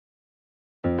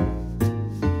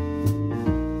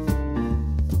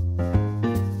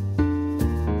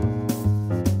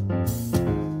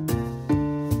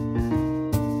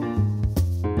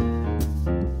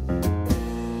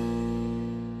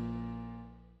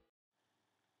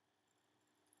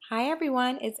Hi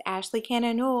everyone, it's Ashley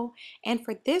Cannon Newell, and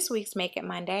for this week's Make It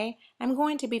Monday, I'm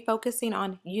going to be focusing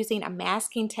on using a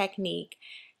masking technique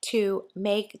to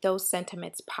make those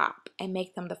sentiments pop and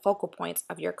make them the focal points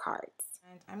of your cards.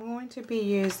 And I'm going to be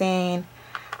using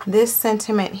this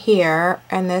sentiment here,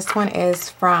 and this one is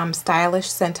from Stylish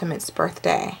Sentiments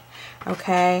Birthday,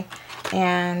 okay?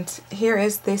 And here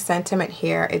is the sentiment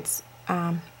here. It's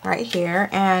right here,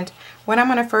 and what I'm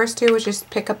going to first do is just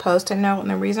pick a post-it note, and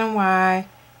the reason why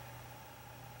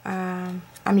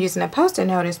I'm using a post-it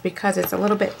note is because it's a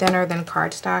little bit thinner than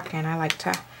cardstock, and I like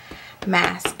to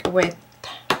mask with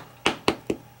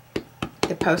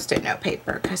the post-it note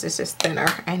paper because it's just thinner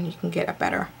and you can get a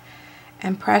better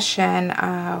impression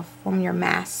from your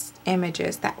masked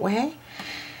images that way.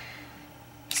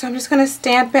 So I'm just going to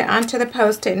stamp it onto the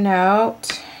post-it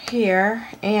note here,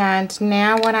 and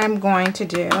now what I'm going to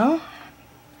do,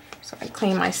 so I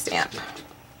clean my stamp,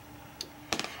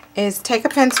 is take a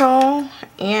pencil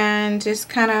and just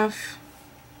kind of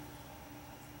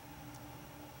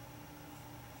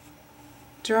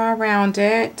draw around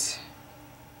it,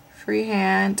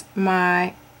 freehand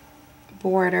my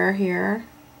border here,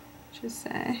 I should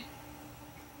say.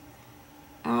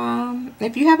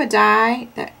 If you have a die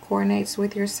that coordinates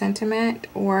with your sentiment,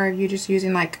 or you're just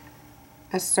using like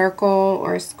a circle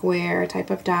or a square type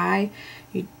of die,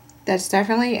 that's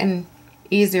definitely an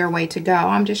easier way to go.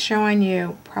 I'm just showing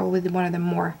you probably one of the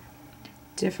more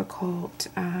difficult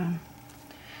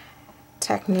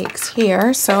techniques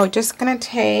here. So just gonna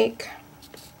take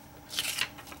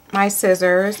my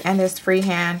scissors and just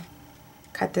freehand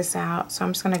cut this out. So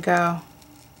I'm just gonna go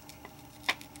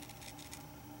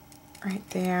right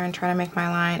there and try to make my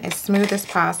line as smooth as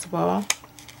possible,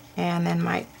 and then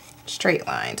my straight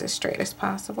lines as straight as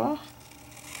possible.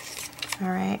 All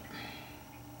right.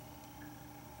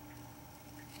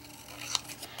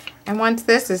 And once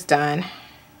this is done,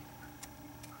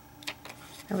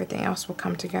 everything else will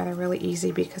come together really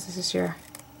easy because this is your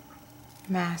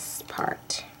mask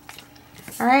part.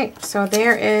 All right, so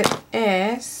there it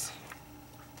is.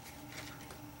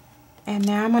 And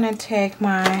now I'm going to take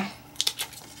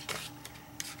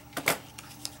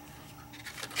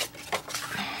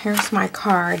here's my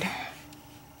card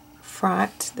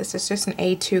front. This is just an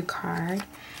A2 card.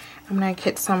 I'm going to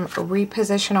get some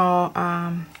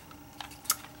repositional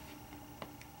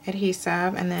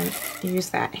adhesive and then use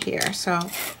that here. So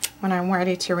when I'm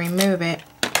ready to remove it,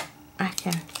 I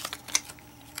can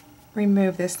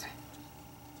remove this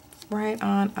right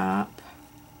on up.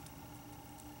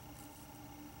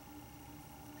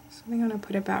 So I'm going to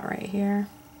put it about right here.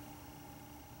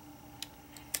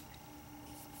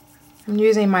 I'm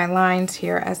using my lines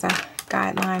here as a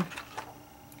guideline.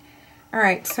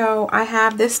 Alright, so I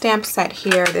have this stamp set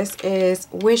here. This is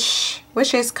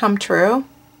Wishes Come True.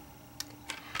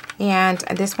 And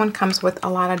this one comes with a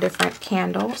lot of different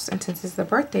candles. And since it's a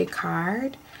birthday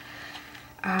card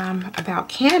about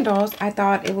candles, I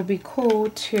thought it would be cool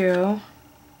to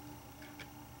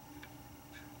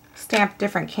stamp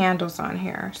different candles on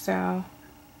here. So I'm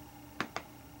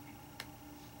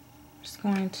just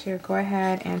going to go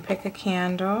ahead and pick a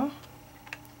candle.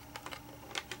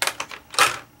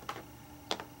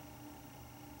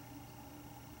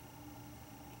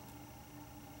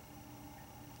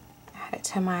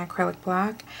 To my acrylic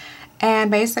block,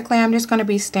 and basically I'm just going to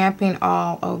be stamping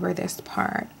all over this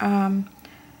part. I'm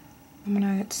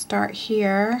going to start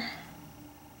here,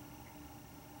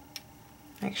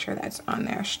 make sure that's on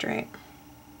there straight.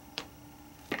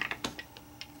 I'm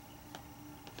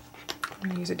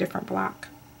going to use a different block.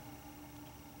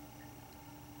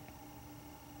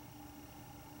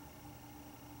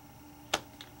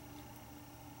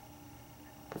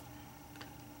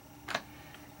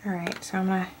 Alright, so I'm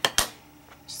going to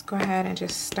just go ahead and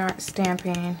just start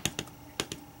stamping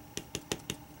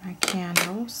my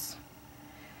candles.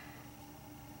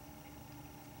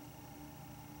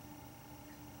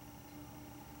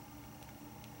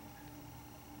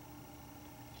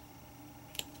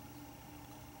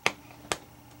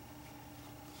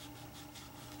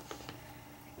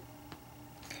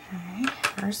 Okay,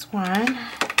 first one.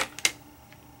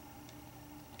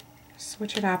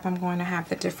 Switch it up. I'm going to have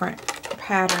the different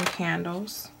pattern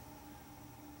candles.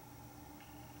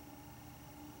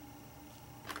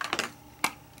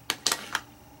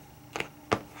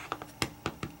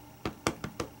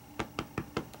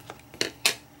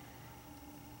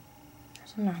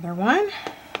 Another one.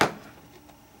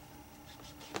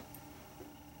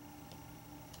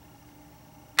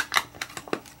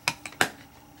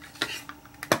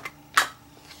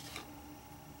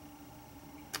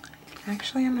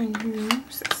 Actually, I'm going to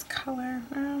use this color.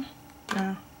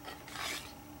 No.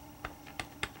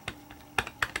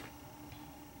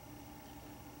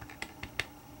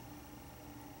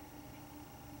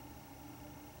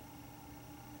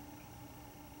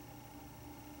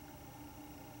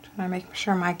 I make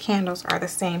sure my candles are the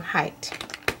same height.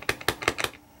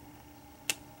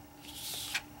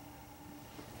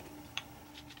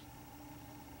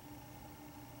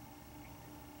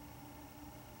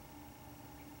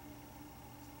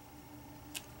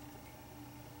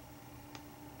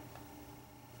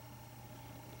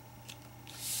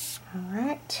 All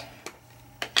right.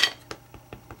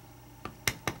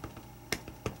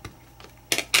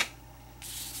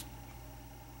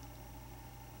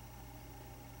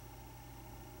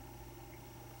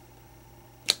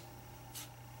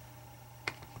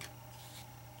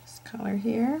 This color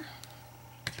here.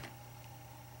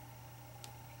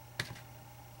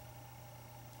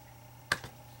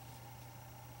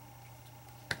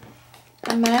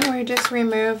 And then we just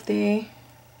remove the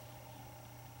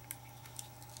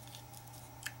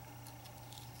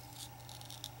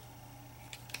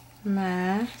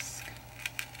mask.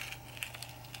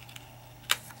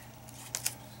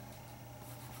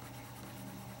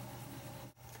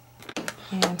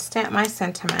 And stamp my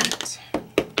sentiment.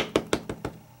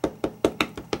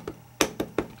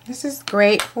 This is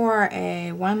great for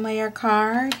a one-layer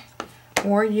card,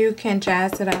 or you can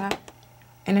jazz it up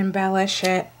and embellish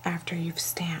it after you've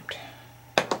stamped.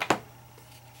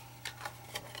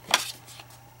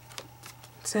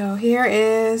 So here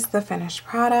is the finished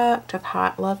product of how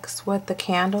it looks with the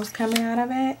candles coming out of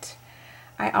it.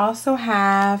 I also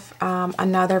have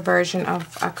another version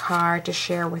of a card to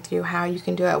share with you how you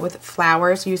can do it with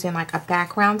flowers using like a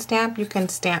background stamp. You can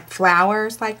stamp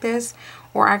flowers like this,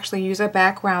 or actually use a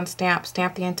background stamp,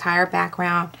 stamp the entire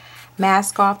background,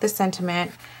 mask off the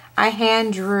sentiment. I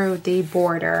hand drew the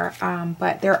border,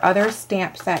 but there are other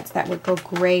stamp sets that would go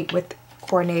great with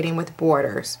coordinating with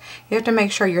borders. You have to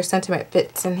make sure your sentiment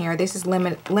fits in here. This is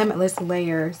limitless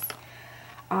layers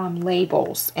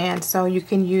labels, and so you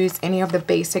can use any of the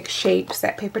basic shapes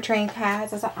that PapertreyInk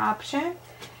has as an option.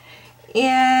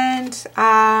 And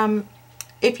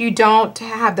if you don't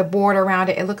have the border around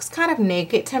it, it looks kind of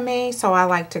naked to me, so I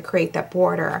like to create that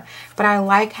border. But I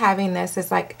like having this,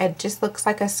 it's like it just looks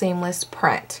like a seamless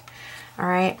print. All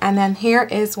right, and then here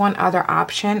is one other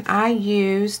option. I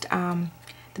used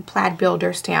the Plaid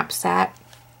Builder stamp set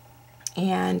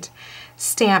and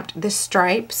stamped the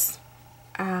stripes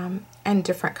in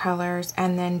different colors,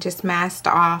 and then just masked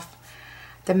off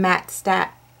the Matte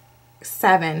Stack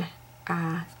 7,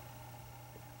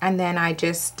 and then I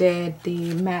just did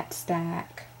the Matte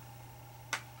Stack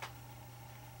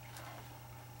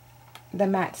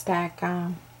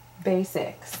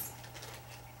Basics,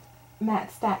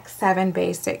 Matte Stack 7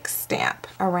 Basics stamp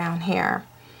around here,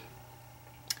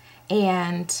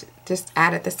 and just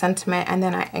added the sentiment, and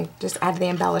then I just added the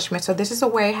embellishment. So this is a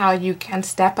way how you can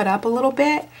step it up a little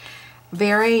bit.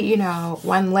 Very, you know,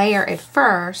 one layer at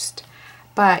first,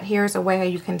 but here's a way how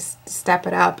you can step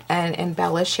it up and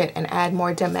embellish it and add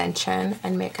more dimension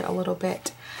and make it a little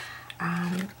bit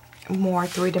more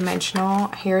three-dimensional.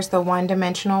 Here's the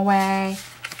one-dimensional way.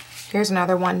 Here's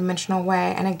another one-dimensional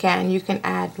way. And again, you can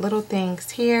add little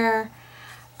things here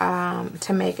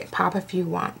to make it pop if you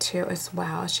want to as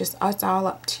well. It's all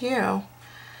up to you.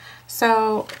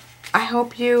 So I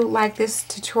hope you like this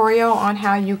tutorial on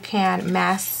how you can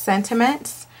mask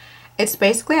sentiments. It's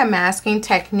basically a masking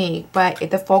technique, but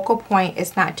the focal point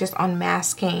is not just on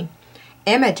masking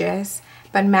images,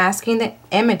 but masking the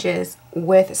images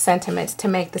with sentiments to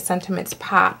make the sentiments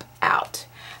pop out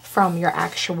from your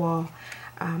actual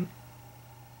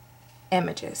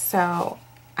images. So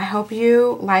I hope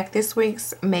you like this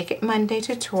week's Make It Monday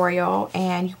tutorial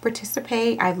and you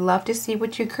participate. I'd love to see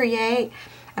what you create,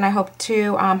 and I hope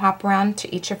to hop around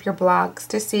to each of your blogs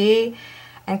to see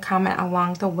and comment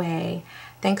along the way.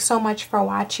 Thanks so much for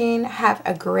watching. Have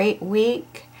a great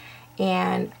week,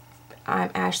 and I'm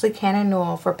Ashley Cannon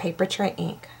Newell for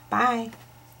PapertreyInk. Bye.